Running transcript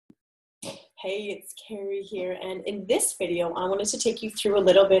Hey, it's Carrie here, and in this video, I wanted to take you through a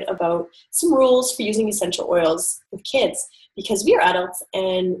little bit about some rules for using essential oils with kids, because we are adults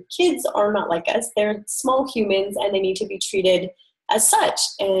and kids are not like us. They're small humans and they need to be treated as such,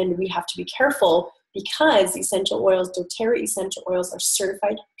 and we have to be careful because essential oils, doTERRA essential oils, are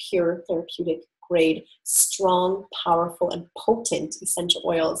certified pure therapeutic grade, strong, powerful, and potent essential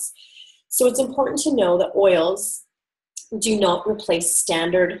oils. So it's important to know that oils do not replace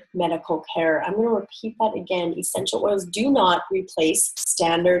standard medical care. I'm going to repeat that again. Essential oils do not replace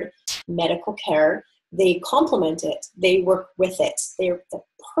standard medical care. They complement it. They work with it. They are the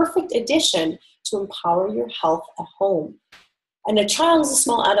perfect addition to empower your health at home. And a child is a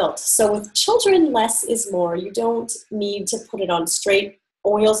small adult. So with children, less is more. You don't need to put it on straight.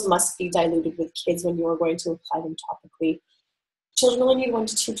 Oils must be diluted with kids when you are going to apply them topically. Children only need 1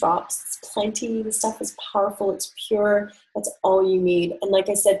 to 2 drops. It's plenty. The stuff is powerful. It's pure. That's all you need. And like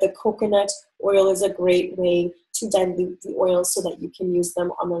I said, the coconut oil is a great way to dilute the oils so that you can use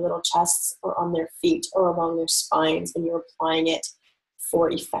them on their little chests or on their feet or along their spines when you're applying it for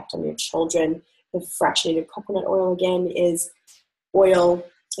effect on your children. The fractionated coconut oil, again, is oil.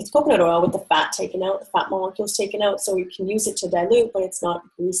 It's coconut oil with the fat taken out, the fat molecules taken out, so you can use it to dilute, but it's not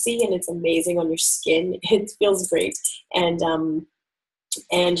greasy, and it's amazing on your skin. It feels great, and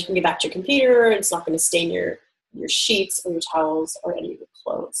you can get back to your computer. It's not going to stain your sheets or your towels or any of your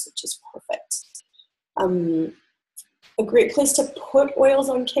clothes, which is perfect. A great place to put oils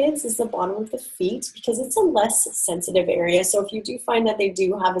on kids is the bottom of the feet because it's a less sensitive area. So if you do find that they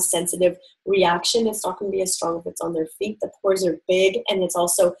do have a sensitive reaction, it's not going to be as strong if it's on their feet. The pores are big, and it's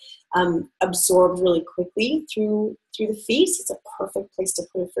also absorbed really quickly through the feet. It's a perfect place to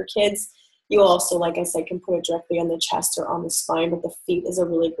put it for kids. You also, like I said, can put it directly on the chest or on the spine, but the feet is a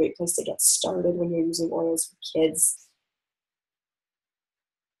really great place to get started when you're using oils for kids.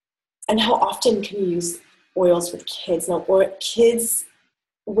 And how often can you use oils with kids? Now, kids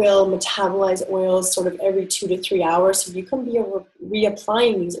will metabolize oils sort of every 2 to 3 hours. So you can be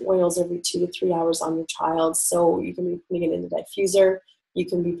reapplying these oils every 2 to 3 hours on your child. So you can be putting it in the diffuser. You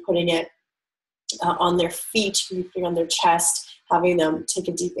can be putting it on their feet. You can be putting it on their chest, having them take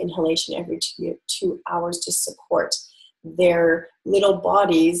a deep inhalation every 2 hours to support their little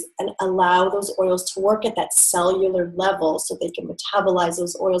bodies and allow those oils to work at that cellular level so they can metabolize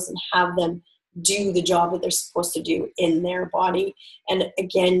those oils and have them do the job that they're supposed to do in their body. And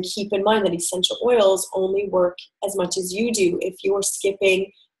again, keep in mind that essential oils only work as much as you do. If you're skipping,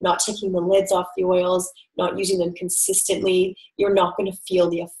 not taking the lids off the oils, not using them consistently, you're not going to feel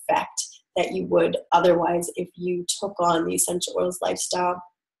the effect that you would otherwise if you took on the essential oils lifestyle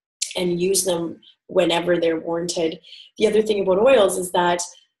and use them whenever they're warranted. The other thing about oils is that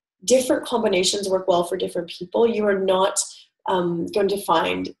different combinations work well for different people. You are not going to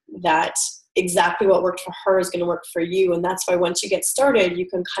find that exactly what worked for her is going to work for you. And that's why once you get started, you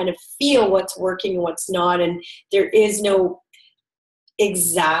can kind of feel what's working and what's not. And there is no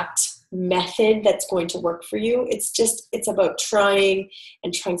exact method that's going to work for you. It's about trying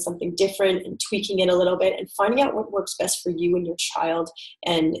something different and tweaking it a little bit and finding out what works best for you and your child.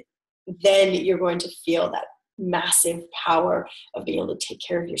 And then you're going to feel that massive power of being able to take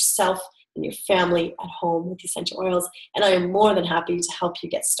care of yourself and your family at home with essential oils. And I am more than happy to help you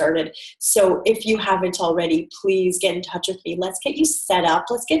get started. So if you haven't already, please get in touch with me. Let's get you set up.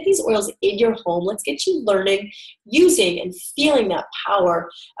 Let's get these oils in your home. Let's get you learning, using, and feeling that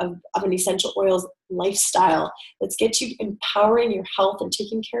power of an essential oils lifestyle. Let's get you empowering your health and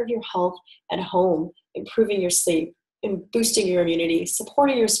taking care of your health at home, improving your sleep, and boosting your immunity,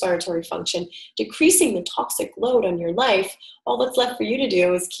 supporting your respiratory function, decreasing the toxic load on your life. All that's left for you to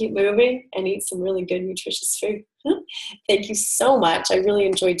do is keep moving and eat some really good, nutritious food. Thank you so much. I really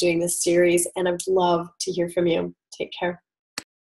enjoyed doing this series, and I'd love to hear from you. Take care.